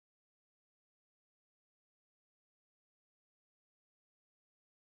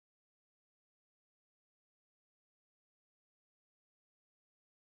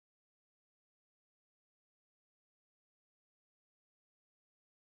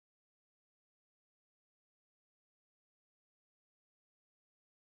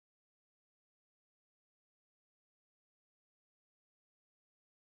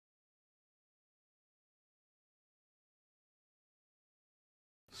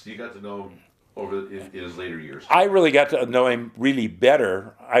So you got to know him over in his later years. I really got to know him really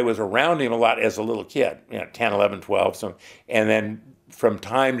better. I was around him a lot as a little kid, 10, 11, 12. So, and then from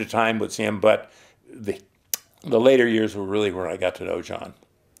time to time would see him. But the later years were really where I got to know John.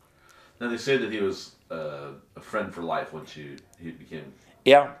 Now they say that he was a friend for life once he became.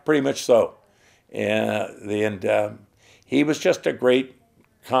 Yeah, pretty much so. And he was just a great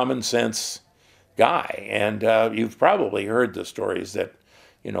common sense guy. And you've probably heard the stories that,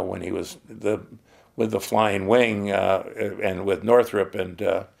 when he was with the Flying Wing and with Northrop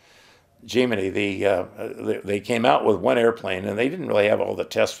and Gemini, they came out with one airplane, and they didn't really have all the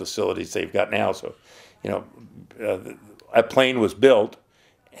test facilities they've got now. So, a plane was built,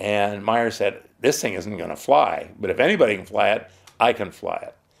 and Meyer said, "This thing isn't going to fly, but if anybody can fly it, I can fly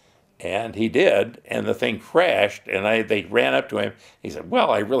it." And he did, and the thing crashed, and they ran up to him. He said, "Well,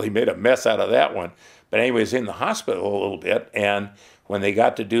 I really made a mess out of that one." But anyway, he was in the hospital a little bit, and when they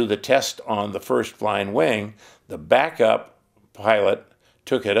got to do the test on the first Flying Wing, the backup pilot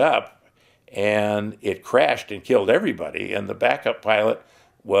took it up, and it crashed and killed everybody. And the backup pilot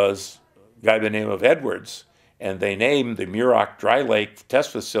was a guy by the name of Edwards, and they named the Muroc Dry Lake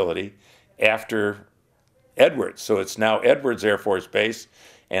Test Facility after Edwards. So it's now Edwards Air Force Base,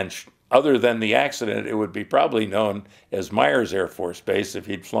 and other than the accident, it would be probably known as Myers Air Force Base if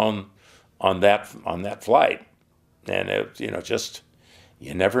he'd flown on that flight. And it, just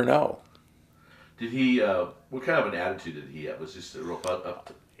you never know. Did he? What kind of an attitude did he have? Was just a real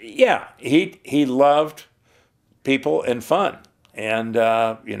up? Yeah, he loved people and fun, and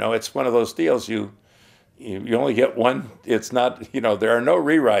it's one of those deals you only get one. It's not there are no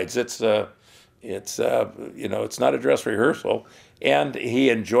rewrites. It's not a dress rehearsal, and he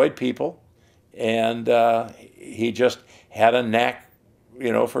enjoyed people, and he just had a knack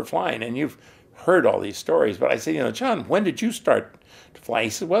for flying. And you've heard all these stories, but I said, John, when did you start to fly? He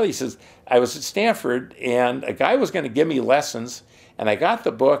said, well, I was at Stanford, and a guy was going to give me lessons, and I got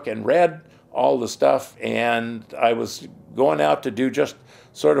the book and read all the stuff, and I was going out to do just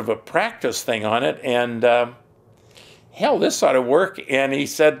sort of a practice thing on it, and hell, this ought to work. And he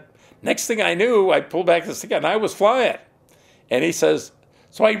said, next thing I knew, I pulled back the stick and I was flying. And he says,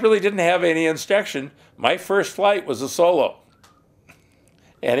 so I really didn't have any instruction. My first flight was a solo.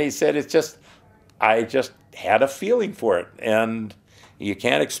 And he said, I just had a feeling for it. And you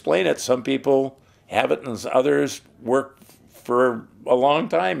can't explain it. Some people have it and others work for a long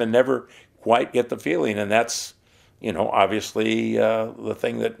time and never quite get the feeling. And that's, obviously the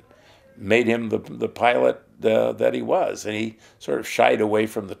thing that made him the pilot that he was. And he sort of shied away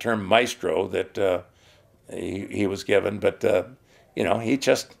from the term maestro that he was given. But,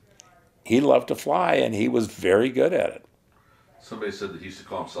 he loved to fly, and he was very good at it. Somebody said that he used to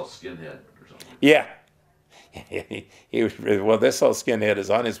call himself Skinhead or something. Yeah. He was well. This whole skinhead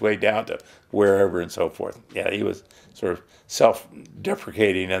is on his way down to wherever and so forth. Yeah, he was sort of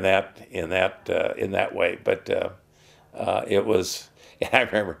self-deprecating in that way. But it was. I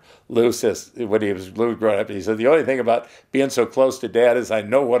remember Lou says when Lou growing up, he said the only thing about being so close to Dad is I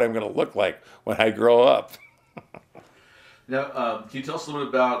know what I'm going to look like when I grow up. Now, can you tell us a little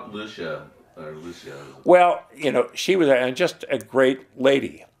bit about Lucia? Well, she was just a great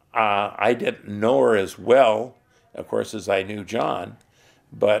lady. I didn't know her as well, of course, as I knew John,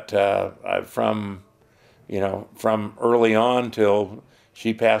 but from early on till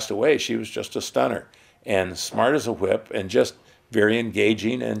she passed away, she was just a stunner and smart as a whip and just very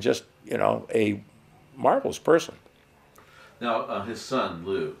engaging and just, a marvelous person. Now, his son,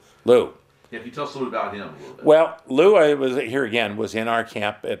 Lou. Lou. Yeah, can you tell us a little about him a little bit? Well, Lou, I was here again, was in our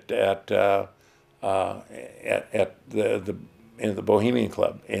camp at the Bohemian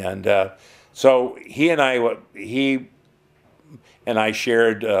Club, and so he and I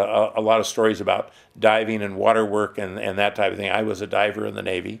shared a lot of stories about diving and water work and that type of thing. I was a diver in the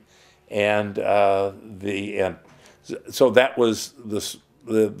Navy, and so that was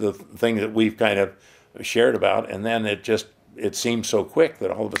the thing that we've kind of shared about, and then it seemed so quick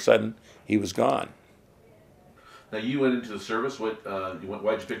that all of a sudden he was gone. Now you went into the service. Why'd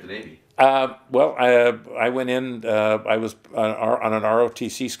you pick the Navy? Well, I went in. I was on an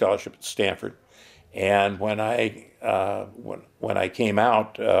ROTC scholarship at Stanford, and when I came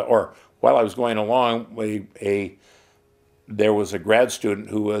out, or while I was going along, there was a grad student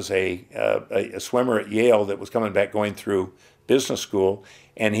who was a swimmer at Yale that was coming back going through business school,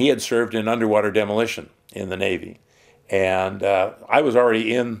 and he had served in underwater demolition in the Navy, and I was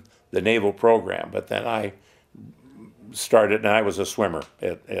already in the naval program, but then I started, and I was a swimmer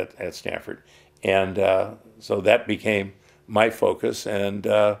at Stanford, and so that became my focus. And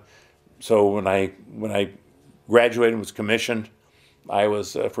so when I graduated and was commissioned I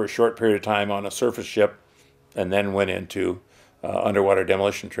was for a short period of time on a surface ship, and then went into underwater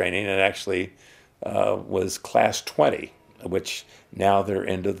demolition training, and actually was class 20, which now they're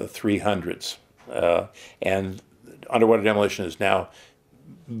into the 300s. And underwater demolition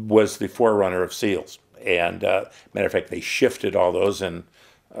was the forerunner of SEALs. And matter of fact, they shifted all those, and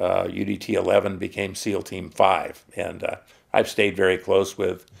UDT 11 became SEAL Team 5. And I've stayed very close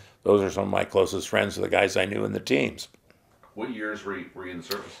with, those are some of my closest friends, the guys I knew in the teams. What years were you in the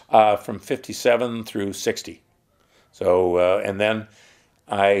service? From 57 through 60. So, and then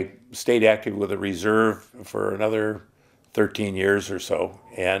I stayed active with the reserve for another 13 years or so,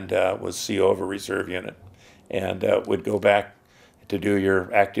 and was CO of a reserve unit, and would go back to do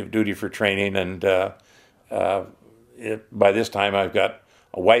your active duty for training. And by this time, I've got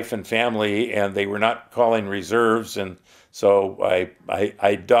a wife and family, and they were not calling reserves, and so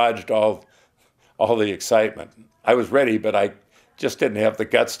I dodged all the excitement. I was ready, but I just didn't have the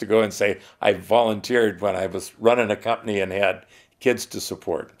guts to go and say I volunteered when I was running a company and had kids to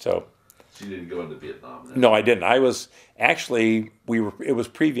support. So you didn't go into Vietnam then? No, I didn't. I was actually, it was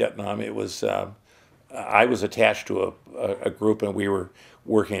pre-Vietnam. It was, I was attached to a group, and we were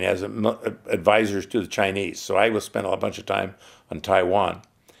working as advisors to the Chinese. So I was spent a bunch of time on Taiwan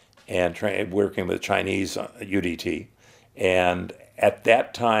and working with Chinese UDT. And at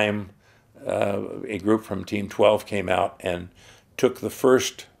that time, a group from Team 12 came out and took the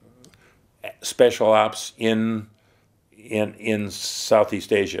first special ops in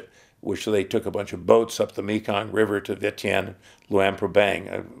Southeast Asia, which they took a bunch of boats up the Mekong River to Vientiane, Luang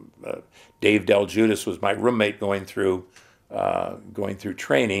Prabang. Dave Del Judas was my roommate going through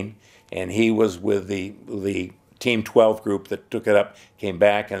training, and he was with the Team 12 group that took it up, came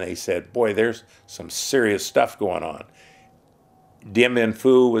back, and they said, boy, there's some serious stuff going on. Dien Bien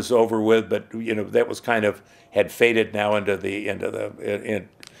Phu was over with, but that was kind of had faded now into the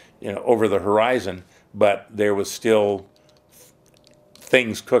over the horizon, but there was still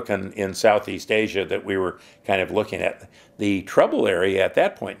things cooking in Southeast Asia that we were kind of looking at. The trouble area at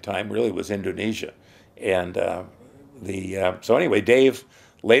that point in time really was Indonesia, and so anyway, Dave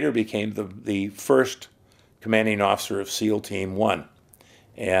later became the first commanding officer of SEAL Team 1,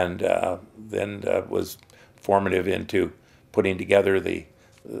 and then was formative into putting together the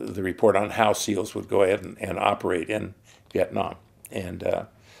report on how SEALs would go ahead and operate in Vietnam. And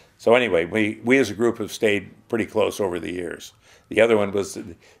so anyway, we as a group have stayed pretty close over the years. The other one was,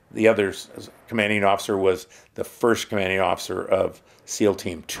 the other commanding officer was the first commanding officer of SEAL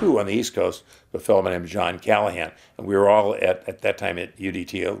Team 2 on the East Coast, a fellow named John Callahan. And we were all at that time at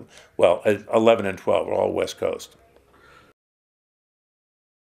UDT, well, 11 and 12, we're all West Coast.